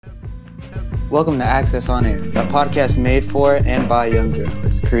Welcome to Access on Air, a podcast made for and by young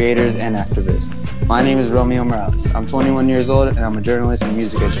journalists, creators, and activists. My name is Romeo Morales. I'm 21 years old, and I'm a journalist and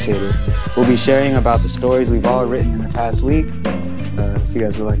music educator. We'll be sharing about the stories we've all written in the past week. If you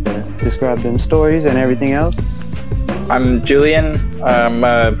guys would like to describe them stories and everything else. I'm Julian.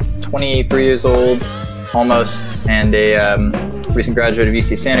 I'm 23 years old, almost, and a recent graduate of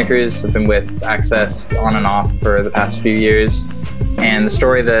UC Santa Cruz. I've been with Access on and off for the past few years. And the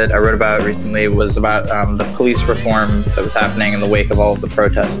story that I wrote about recently was about the police reform that was happening in the wake of all of the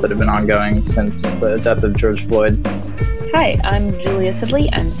protests that have been ongoing since the death of George Floyd. Hi, I'm Julia Sidley.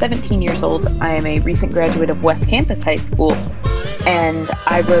 I'm 17 years old. I am a recent graduate of West Campus High School, and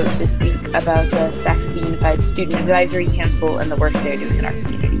I wrote this week about the Sac City Unified Student Advisory Council and the work they're doing in our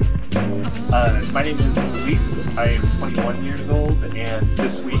community. My name is Luis. I am 21 years old, and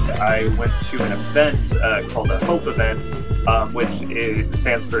this week I went to an event called a HOPE event, which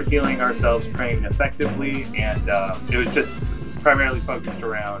stands for Healing Ourselves, Praying Effectively, and it was just primarily focused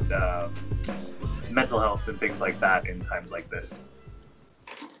around mental health and things like that in times like this.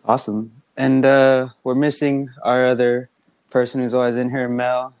 Awesome. And we're missing our other person who's always in here,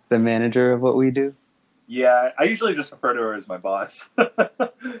 Mel, the manager of what we do. Yeah, I usually just refer to her as my boss.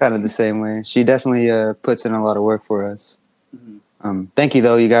 Kind of the same way. She definitely puts in a lot of work for us. Mm-hmm. Thank you,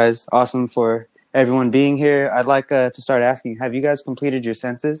 though, you guys. Awesome for everyone being here. I'd like to start asking, have you guys completed your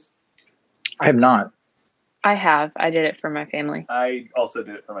census? I have not. I have. I did it for my family. I also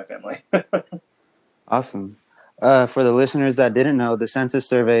did it for my family. Awesome. For the listeners that didn't know, the census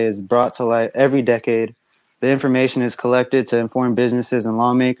survey is brought to light every decade. The information is collected to inform businesses and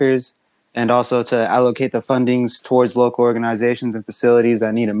lawmakers, and also to allocate the fundings towards local organizations and facilities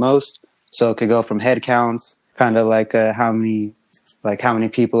that need it most. So it could go from head counts, kind of like how many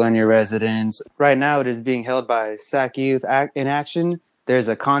people in your residence. Right now, it is being held by SAC Youth in Action. There's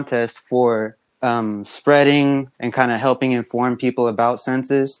a contest for spreading and kind of helping inform people about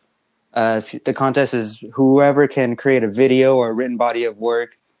census. The contest is whoever can create a video or a written body of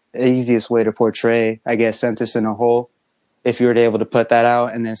work, the easiest way to portray, I guess, census in a whole. If you were able to put that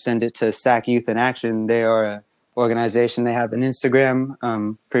out and then send it to SAC Youth in Action, they are an organization. They have an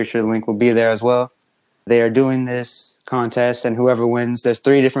Instagram. Pretty sure the link will be there as well. They are doing this contest, and whoever wins, there's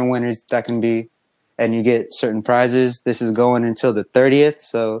 3 different winners that can be, and you get certain prizes. This is going until the 30th,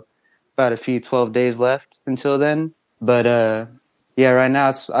 so about 12 days left until then. But yeah, right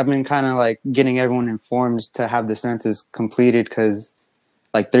now I've been kind of like getting everyone informed to have the census completed, because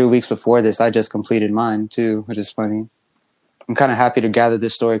like 3 weeks before this, I just completed mine too, which is funny. I'm kind of happy to gather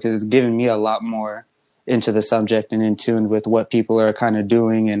this story because it's given me a lot more into the subject and in tune with what people are kind of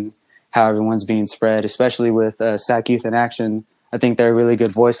doing and how everyone's being spread, especially with SAC Youth in Action. I think they're a really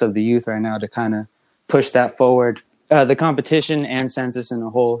good voice of the youth right now to kind of push that forward. The competition and census in a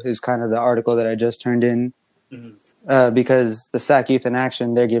whole is kind of the article that I just turned in, because the SAC Youth in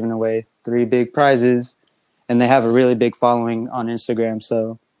Action, they're giving away 3 big prizes, and they have a really big following on Instagram.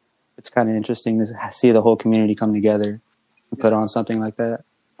 So it's kind of interesting to see the whole community come together and put on something like that.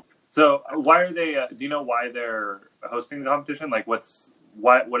 So why are they, do you know why they're hosting the competition? Like what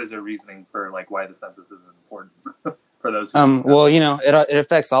is their reasoning for like why the census is important for those who well, you know, it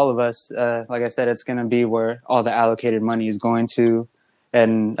affects all of us. Like I said, it's going to be where all the allocated money is going to.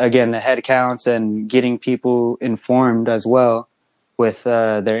 And again, the head counts and getting people informed as well with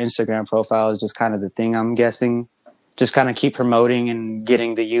their Instagram profile is just kind of the thing, I'm guessing. Just kind of keep promoting and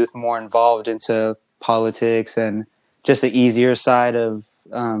getting the youth more involved into politics, and just the easier side of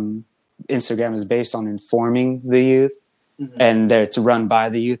Instagram is based on informing the youth, and it's run by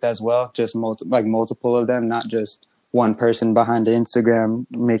the youth as well, just multiple of them, not just one person behind the Instagram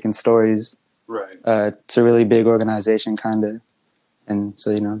making stories. Right. It's a really big organization, kind of. And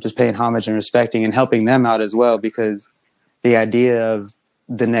so, you know, just paying homage and respecting and helping them out as well, because the idea of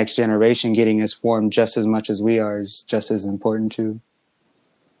the next generation getting informed just as much as we are is just as important too.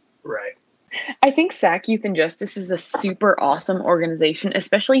 Right. I think SAC Youth and Justice is a super awesome organization,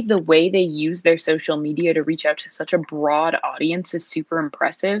 especially the way they use their social media to reach out to such a broad audience is super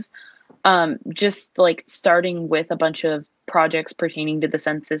impressive. Just like starting with a bunch of projects pertaining to the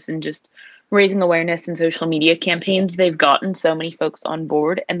census and just raising awareness in social media campaigns, they've gotten so many folks on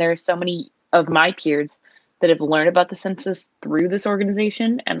board, and there are so many of my peers that have learned about the census through this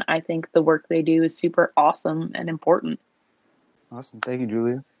organization, and I think the work they do is super awesome and important. Awesome. Thank you,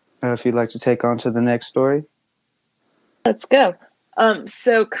 Julia. If you'd like to take on to the next story. Let's go.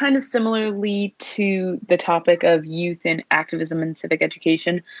 So kind of similarly to the topic of youth and activism and civic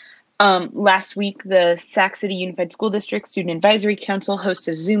education, last week, the Sac City Unified School District Student Advisory Council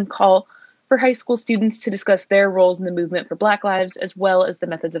hosted a Zoom call for high school students to discuss their roles in the movement for Black lives, as well as the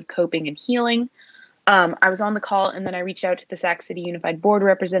methods of coping and healing. I was on the call, and then I reached out to the Sac City Unified Board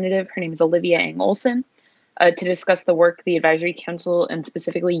representative. Her name is Olivia Ang Olson, to discuss the work the Advisory Council and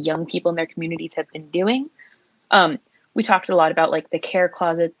specifically young people in their communities have been doing. We talked a lot about like the care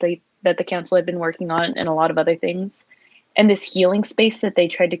closet that the council had been working on and a lot of other things. And this healing space that they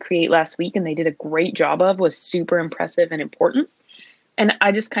tried to create last week and they did a great job of was super impressive and important. And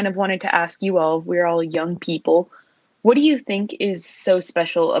I just kind of wanted to ask you all, we're all young people, what do you think is so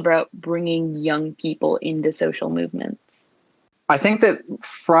special about bringing young people into social movements? I think that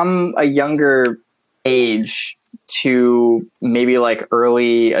from a younger age to maybe like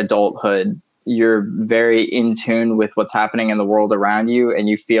early adulthood, you're very in tune with what's happening in the world around you, and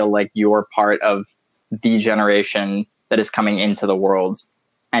you feel like you're part of the generation that is coming into the world,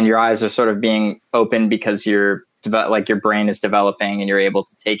 and your eyes are sort of being open because your brain is developing and you're able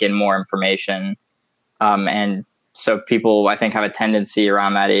to take in more information. And so people, I think, have a tendency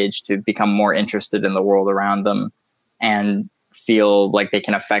around that age to become more interested in the world around them and feel like they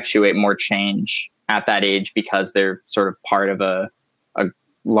can effectuate more change at that age because they're sort of part of a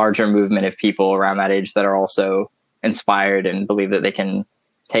larger movement of people around that age that are also inspired and believe that they can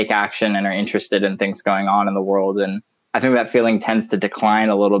take action and are interested in things going on in the world. And I think that feeling tends to decline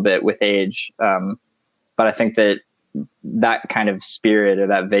a little bit with age. But I think that kind of spirit or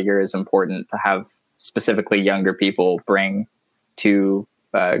that vigor is important to have specifically younger people bring to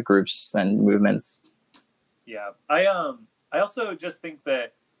groups and movements. Yeah. I also just think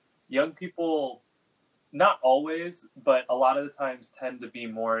that young people, not always, but a lot of the times tend to be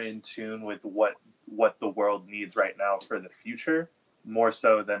more in tune with what the world needs right now for the future, more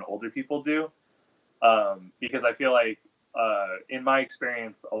so than older people do. Because I feel like, in my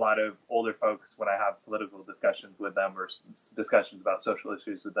experience, a lot of older folks, when I have political discussions with them or discussions about social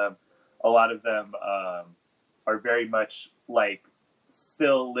issues with them, a lot of them are very much like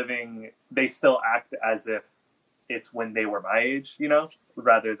still living, they still act as if it's when they were my age,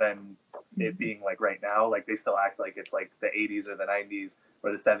 rather than it being like right now. Like they still act like it's like the 80s or the 90s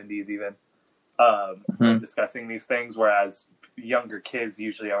or the 70s even, discussing these things, whereas younger kids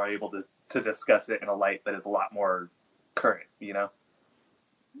usually are able to discuss it in a light that is a lot more current,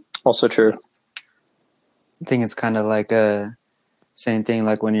 Also true. I think it's kind of like same thing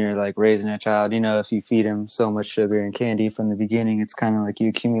like when you're like raising a child, if you feed them so much sugar and candy from the beginning, it's kind of like you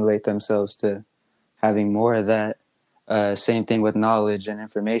accumulate themselves to having more of that. Same thing with knowledge and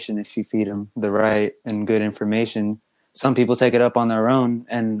information. If you feed them the right and good information, some people take it up on their own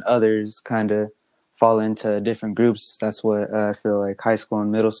and others kind of fall into different groups. That's what I feel like high school and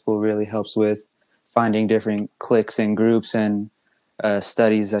middle school really helps with, finding different cliques and groups and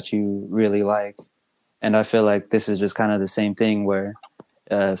studies that you really like. And I feel like this is just kind of the same thing where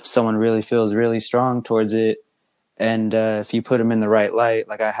if someone really feels really strong towards it, and if you put them in the right light,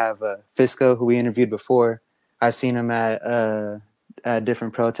 like I have Fisco, who we interviewed before, I've seen him at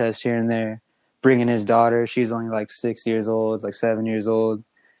different protests here and there, bringing his daughter. She's only like 6 years old, like 7 years old,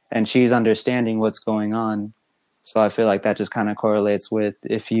 and she's understanding what's going on. So I feel like that just kind of correlates with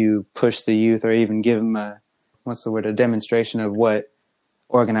if you push the youth or even give them a demonstration of what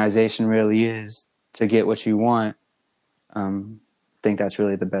organization really is to get what you want. I think that's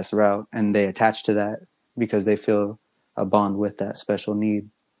really the best route, and they attach to that because they feel a bond with that special need,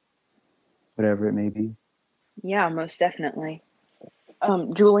 whatever it may be. Yeah, most definitely.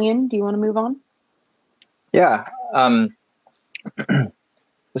 Julian, do you want to move on? Yeah.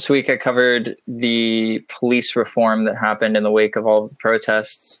 This week I covered the police reform that happened in the wake of all the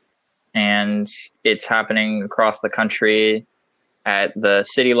protests, and it's happening across the country at the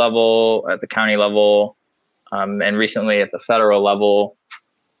city level, at the county level, and recently at the federal level.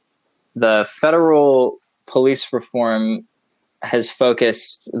 The federal police reform has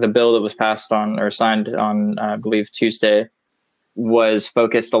focused, the bill that was passed on or signed on, I believe, Tuesday, was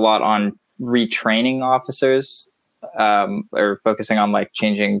focused a lot on retraining officers, or focusing on like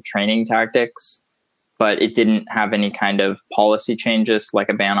changing training tactics, but it didn't have any kind of policy changes like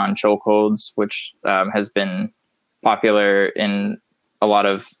a ban on chokeholds, which has been popular in a lot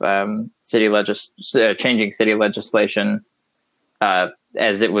of changing city legislation,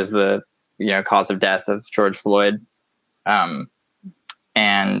 as it was the cause of death of George Floyd.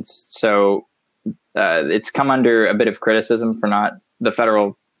 And so it's come under a bit of criticism for not, the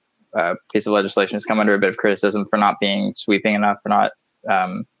federal piece of legislation has come under a bit of criticism for not being sweeping enough, for not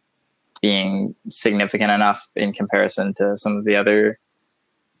being significant enough in comparison to some of the other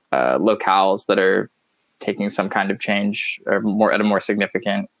locales that are taking some kind of change or more at a more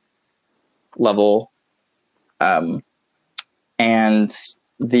significant level. And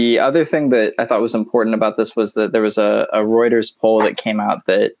The other thing that I thought was important about this was that there was a Reuters poll that came out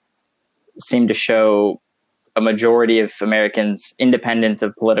that seemed to show a majority of Americans, independent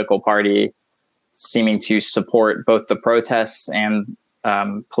of political party, seeming to support both the protests and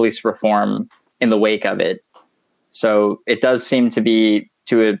police reform in the wake of it. So it does seem to be,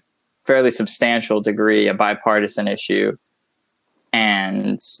 to a fairly substantial degree, a bipartisan issue.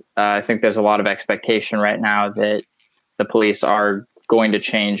 And I think there's a lot of expectation right now that the police are going to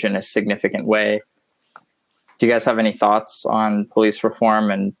change in a significant way. Do you guys have any thoughts on police reform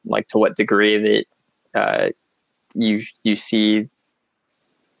and like to what degree that you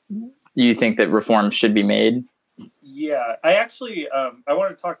think that reform should be made? Yeah, I actually I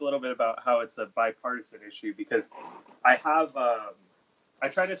want to talk a little bit about how it's a bipartisan issue, because I have I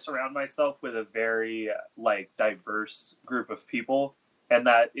try to surround myself with a very like diverse group of people, and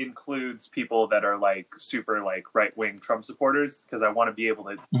that includes people that are like super like right-wing Trump supporters, because I want to be able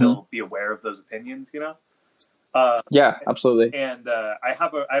to still be aware of those opinions, you know. Yeah, absolutely. And I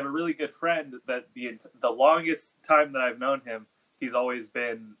have a really good friend that the longest time that I've known him, he's always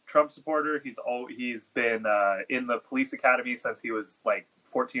been Trump supporter. He's been in the police academy since he was like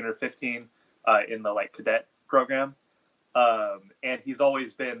 14 or 15 in the like cadet program, and he's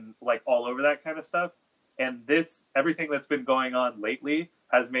always been like all over that kind of stuff. And everything that's been going on lately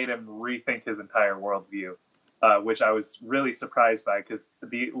has made him rethink his entire worldview. Which I was really surprised by, because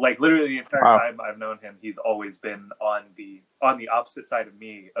literally the entire time I've known him, he's always been on the opposite side of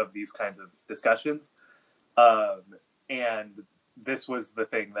me of these kinds of discussions, and this was the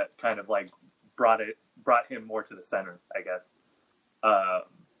thing that kind of like brought him more to the center, I guess.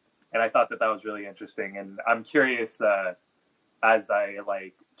 And I thought that was really interesting, and I'm curious as I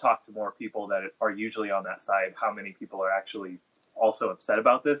like talk to more people that are usually on that side, how many people are actually also upset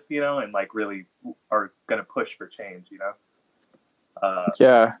about this, you know, and like really are going to push for change, you know?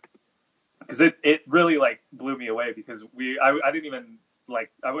 Yeah. Because it really like blew me away, because I didn't even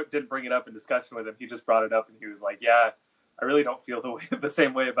like, didn't bring it up in discussion with him. He just brought it up and he was like, yeah, I really don't feel the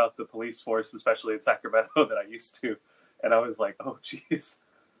same way about the police force, especially in Sacramento, that I used to. And I was like, oh, geez.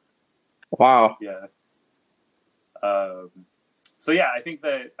 Wow. Yeah. So yeah, I think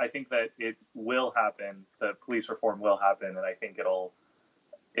that it will happen. The police reform will happen, and I think it'll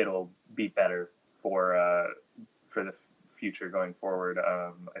be better for the future going forward.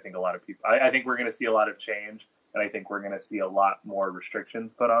 I think a lot of people. I think we're going to see a lot of change, and I think we're going to see a lot more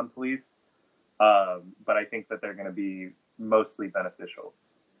restrictions put on police. But I think that they're going to be mostly beneficial.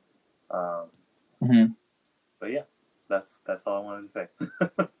 But yeah, that's all I wanted to say.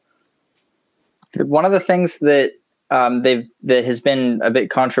 One of the things that that has been a bit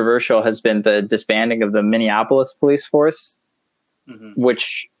controversial has been the disbanding of the Minneapolis police force,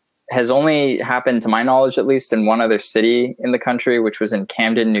 which has only happened, to my knowledge, at least in one other city in the country, which was in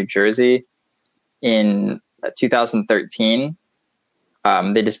Camden, New Jersey in 2013.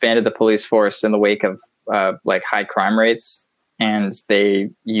 They disbanded the police force in the wake of like high crime rates, and they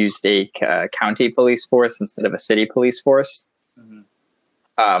used a county police force instead of a city police force.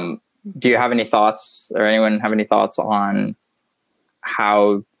 Do you have any thoughts, or anyone have any thoughts on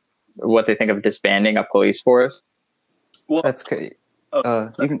what they think of disbanding a police force? Well, that's you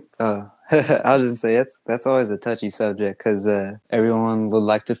can. I was just say that's always a touchy subject, because everyone would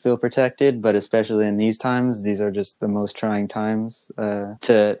like to feel protected, but especially in these times, these are just the most trying times.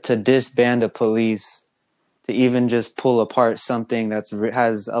 To disband a police, to even just pull apart something that's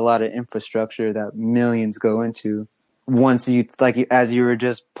has a lot of infrastructure that millions go into. Once you, like, as you were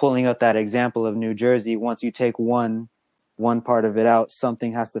just pulling up that example of New Jersey, once you take one part of it out,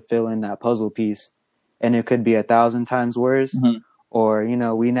 something has to fill in that puzzle piece, and it could be 1,000 times worse, or, you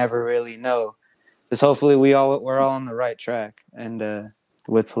know, we never really know. Just hopefully we're all on the right track. And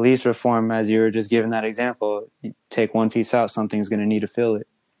with police reform, as you were just giving that example, you take one piece out, something's going to need to fill it,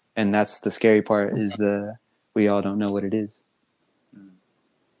 and that's the scary part, is we all don't know what it is.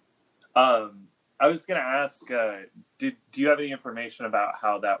 I was going to ask, do you have any information about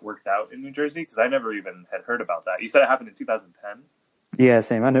how that worked out in New Jersey? Because I never even had heard about that. You said it happened in 2010? Yeah,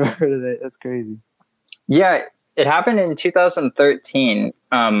 same. I never heard of that. That's crazy. Yeah, it happened in 2013.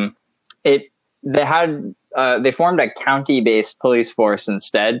 They formed a county-based police force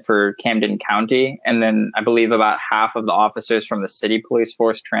instead for Camden County, and then I believe about half of the officers from the city police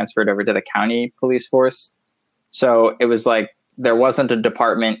force transferred over to the county police force. So it was like, there wasn't a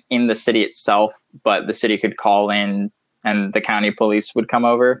department in the city itself, but the city could call in and the county police would come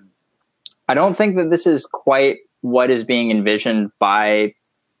over. I don't think that this is quite what is being envisioned by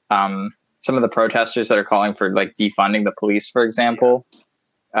some of the protesters that are calling for like defunding the police, for example.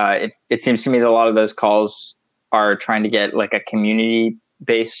 It seems to me that a lot of those calls are trying to get like a community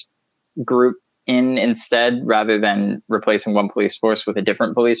based group in instead, rather than replacing one police force with a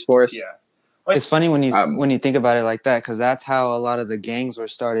different police force. Yeah. It's funny when you think about it like that, because that's how a lot of the gangs were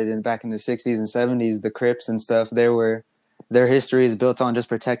started back in the 60s and 70s, the Crips and stuff. Their history is built on just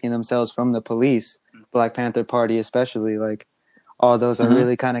protecting themselves from the police. Black Panther Party especially, like, all those are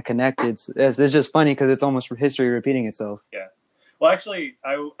really kind of connected. It's just funny because it's almost history repeating itself. Yeah. Well, actually,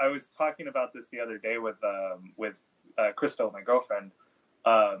 I was talking about this the other day with Crystal, my girlfriend,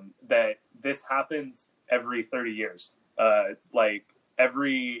 that this happens every 30 years. Like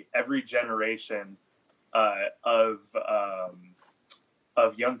every generation of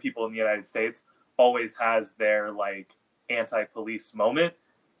young people in the United States always has their like anti-police moment,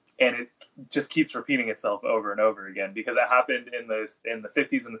 and it just keeps repeating itself over and over again, because it happened in the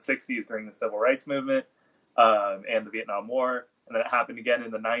 50s and the 60s during the Civil Rights Movement and the Vietnam War, and then it happened again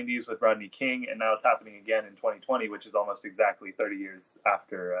in the 90s with Rodney King, and now it's happening again in 2020, which is almost exactly 30 years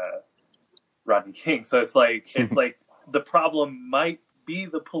after Rodney King. So it's like the problem might be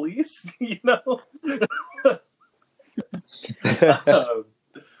the police, you know.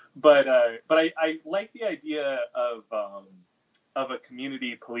 But I like the idea of a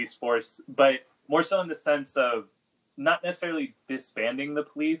community police force, but more so in the sense of not necessarily disbanding the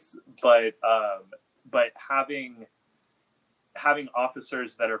police, but having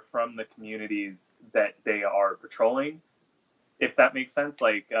officers that are from the communities that they are patrolling, if that makes sense.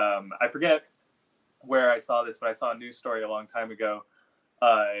 Like, I forget where I saw this, but I saw a news story a long time ago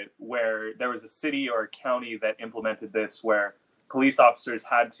where there was a city or a county that implemented this, where police officers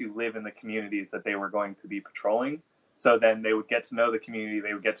had to live in the communities that they were going to be patrolling. So then they would get to know the community,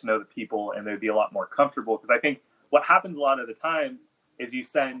 they would get to know the people, and they'd be a lot more comfortable. Because I think what happens a lot of the time is you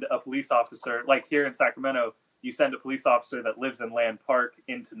send a police officer, like here in Sacramento, you send a police officer that lives in Land Park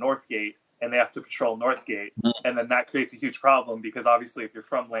into Northgate, and they have to patrol Northgate. And then that creates a huge problem, because obviously if you're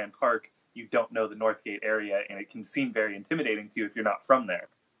from Land Park, you don't know the Northgate area, and it can seem very intimidating to you if you're not from there.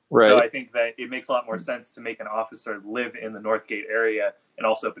 Right. So I think that it makes a lot more sense to make an officer live in the Northgate area and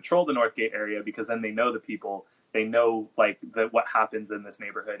also patrol the Northgate area, because then they know the people, they know like what happens in this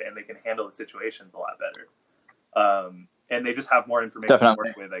neighborhood, and they can handle the situations a lot better. And they just have more information to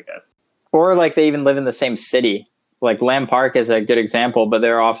work with, I guess. Or like they even live in the same city. Like Lamb Park is a good example, but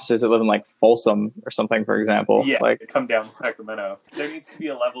there are officers that live in like Folsom or something, for example. Yeah, like come down to Sacramento. There needs to be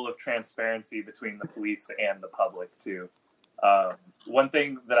a level of transparency between the police and the public too. One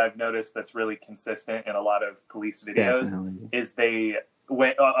thing that I've noticed that's really consistent in a lot of police videos is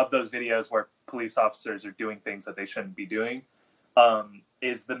of those videos where police officers are doing things that they shouldn't be doing,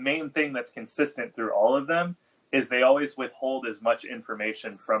 is the main thing that's consistent through all of them is they always withhold as much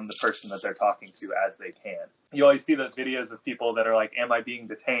information from the person that they're talking to as they can. You always see those videos of people that are like, am I being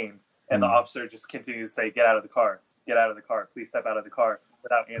detained? And the officer just continues to say, get out of the car, please step out of the car,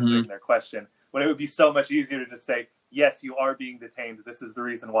 without answering their question. When it would be so much easier to just say, yes, you are being detained, this is the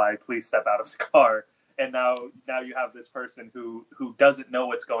reason why, please step out of the car. And now you have this person who doesn't know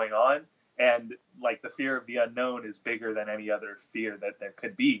what's going on, and like the fear of the unknown is bigger than any other fear that there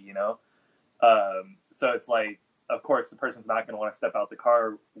could be, you know? So it's like, of course, the person's not going to want to step out the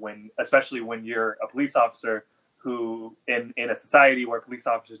car especially when you're a police officer who, in a society where police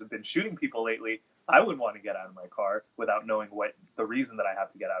officers have been shooting people lately, I wouldn't want to get out of my car without knowing what the reason that I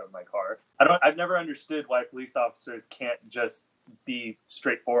have to get out of my car. I've never understood why police officers can't just be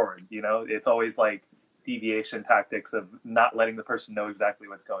straightforward. You know, it's always like deviation tactics of not letting the person know exactly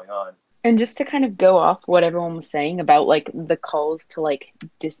what's going on. And just to kind of go off what everyone was saying about like the calls to like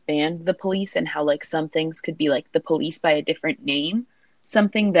disband the police and how like some things could be like the police by a different name,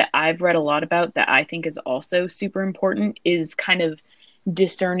 something that I've read a lot about that I think is also super important is kind of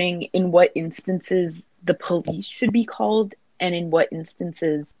discerning in what instances the police should be called and in what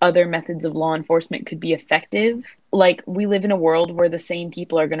instances other methods of law enforcement could be effective. Like, we live in a world where the same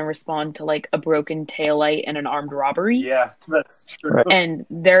people are going to respond to like a broken taillight and an armed robbery. Yeah, that's true. And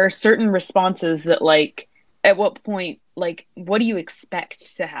there are certain responses that like, at what point, like, what do you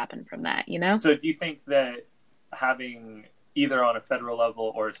expect to happen from that, you know? So do you think that having, either on a federal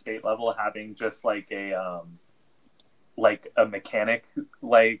level or a state level, having just like a mechanic,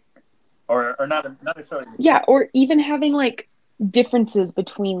 like, or not necessarily. Yeah, or even having like differences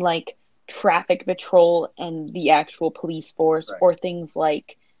between like traffic patrol and the actual police force, right, or things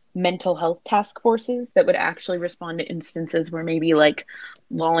like mental health task forces that would actually respond to instances where maybe like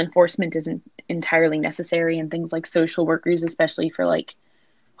law enforcement isn't entirely necessary, and things like social workers, especially for like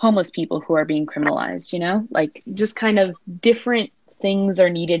homeless people who are being criminalized, you know, like just kind of different things are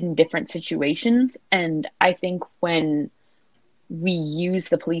needed in different situations. And I think when we use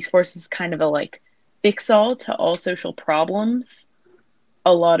the police force as kind of a like fix all to all social problems,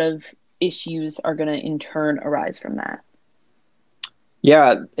 a lot of issues are going to in turn arise from that.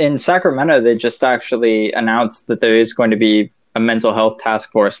 Yeah, in Sacramento, they just actually announced that there is going to be a mental health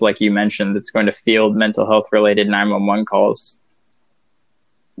task force, like you mentioned, that's going to field mental health related 911 calls.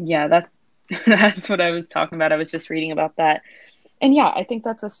 Yeah, that's what I was talking about. I was just reading about that. And yeah, I think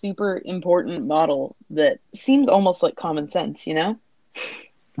that's a super important model that seems almost like common sense, you know?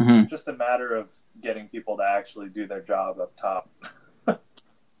 Mm-hmm. Just a matter of getting people to actually do their job up top.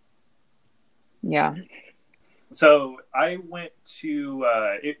 Yeah. So I went to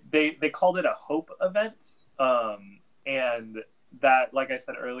they called it a Hope event, and that, like I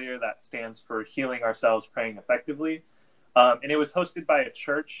said earlier, that stands for Healing Ourselves, Praying Effectively, and it was hosted by a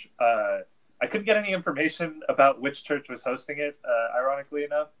church. I couldn't get any information about which church was hosting it, ironically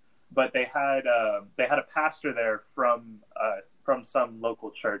enough, but they had a pastor there from some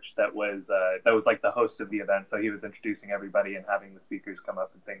local church that was like the host of the event. So he was introducing everybody and having the speakers come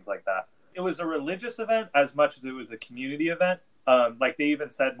up and things like that. It was a religious event as much as it was a community event. Like they even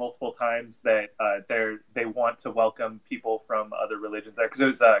said multiple times that they want to welcome people from other religions there, because it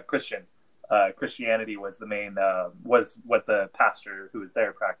was Christian. Christianity was the main was what the pastor who was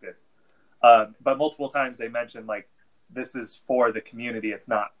there practiced. But multiple times they mentioned, like, this is for the community. It's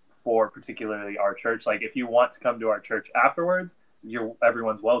not for particularly our church. Like, if you want to come to our church afterwards,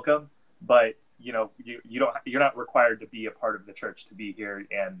 everyone's welcome. But you're not required to be a part of the church to be here.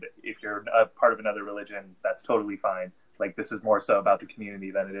 And if you're a part of another religion, that's totally fine. Like, this is more so about the community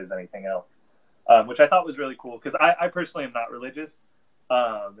than it is anything else, which I thought was really cool, because I personally am not religious.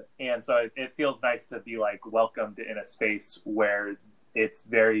 And so it feels nice to be like welcomed in a space where it's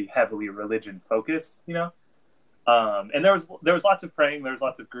very heavily religion focused, and there was lots of praying, there was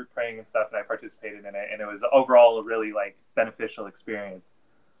lots of group praying and stuff, and I participated in it, and it was overall a really like beneficial experience.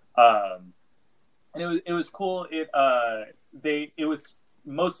 And it was cool. It was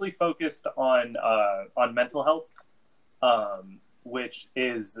mostly focused on mental health, which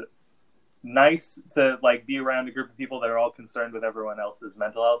is nice to like be around a group of people that are all concerned with everyone else's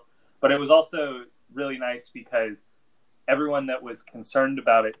mental health. But it was also really nice because everyone that was concerned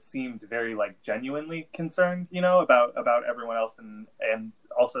about it seemed very like genuinely concerned, about everyone else and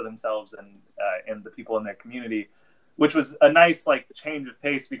also themselves and the people in their community, which was a nice like change of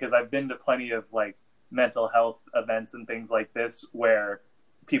pace, because I've been to plenty of like mental health events and things like this where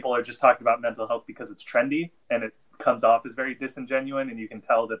people are just talking about mental health because it's trendy, and it comes off as very disingenuous, and you can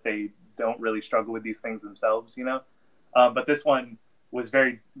tell that they don't really struggle with these things themselves, but this one was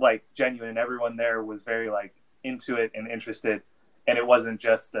very like genuine, and everyone there was very like into it and interested, and it wasn't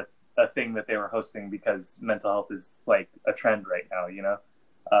just a thing that they were hosting because mental health is like a trend right now,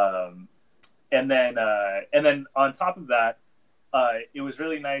 and then on top of that, it was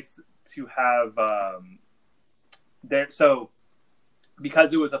really nice to have there. So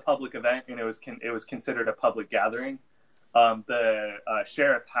because it was a public event and it was considered a public gathering, the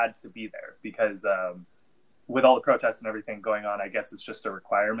sheriff had to be there because with all the protests and everything going on, I guess it's just a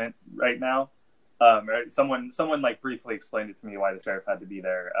requirement right now. Someone like briefly explained it to me why the sheriff had to be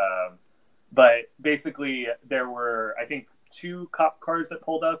there. But basically there were, I think, 2 cop cars that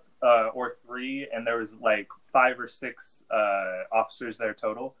pulled up, or 3, and there was like 5 or 6 officers there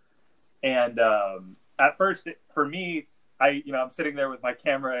total. And at first, for me, I'm sitting there with my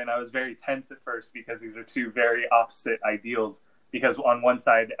camera, and I was very tense at first because these are 2 very opposite ideals. Because on one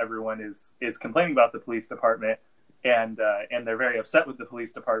side, everyone is complaining about the police department, and they're very upset with the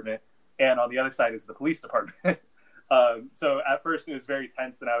police department, and on the other side is the police department. So at first, it was very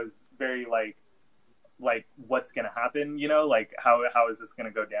tense, and I was very like what's going to happen? Like how is this going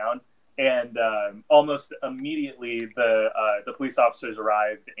to go down? And almost immediately, the police officers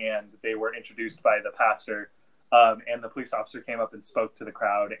arrived, and they were introduced by the pastor. And the police officer came up and spoke to the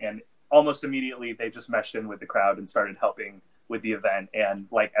crowd, and almost immediately they just meshed in with the crowd and started helping with the event, and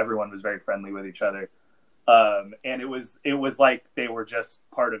like everyone was very friendly with each other. And it was like they were just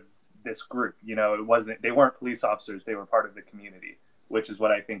part of this group, they weren't police officers, they were part of the community, which is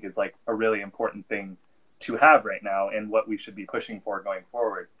what I think is like a really important thing to have right now and what we should be pushing for going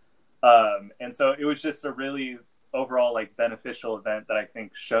forward. And so it was just a really overall like beneficial event that I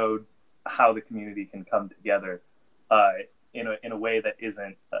think showed how the community can come together in a way that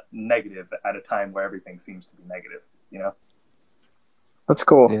isn't negative at a time where everything seems to be negative, That's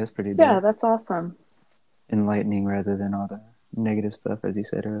cool. Yeah, that's pretty dope. Yeah, that's awesome. Enlightening rather than all the negative stuff, as you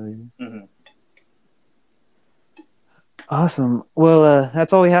said earlier. Mm-hmm. Awesome. Well,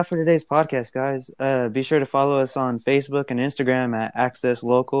 that's all we have for today's podcast, guys. Be sure to follow us on Facebook and Instagram at Access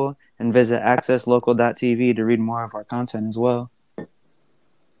Local, and visit accesslocal.tv to read more of our content as well.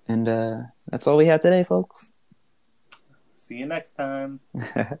 And that's all we have today, folks. See you next time.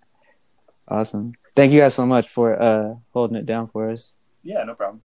 Awesome. Thank you guys so much for holding it down for us. Yeah, no problem.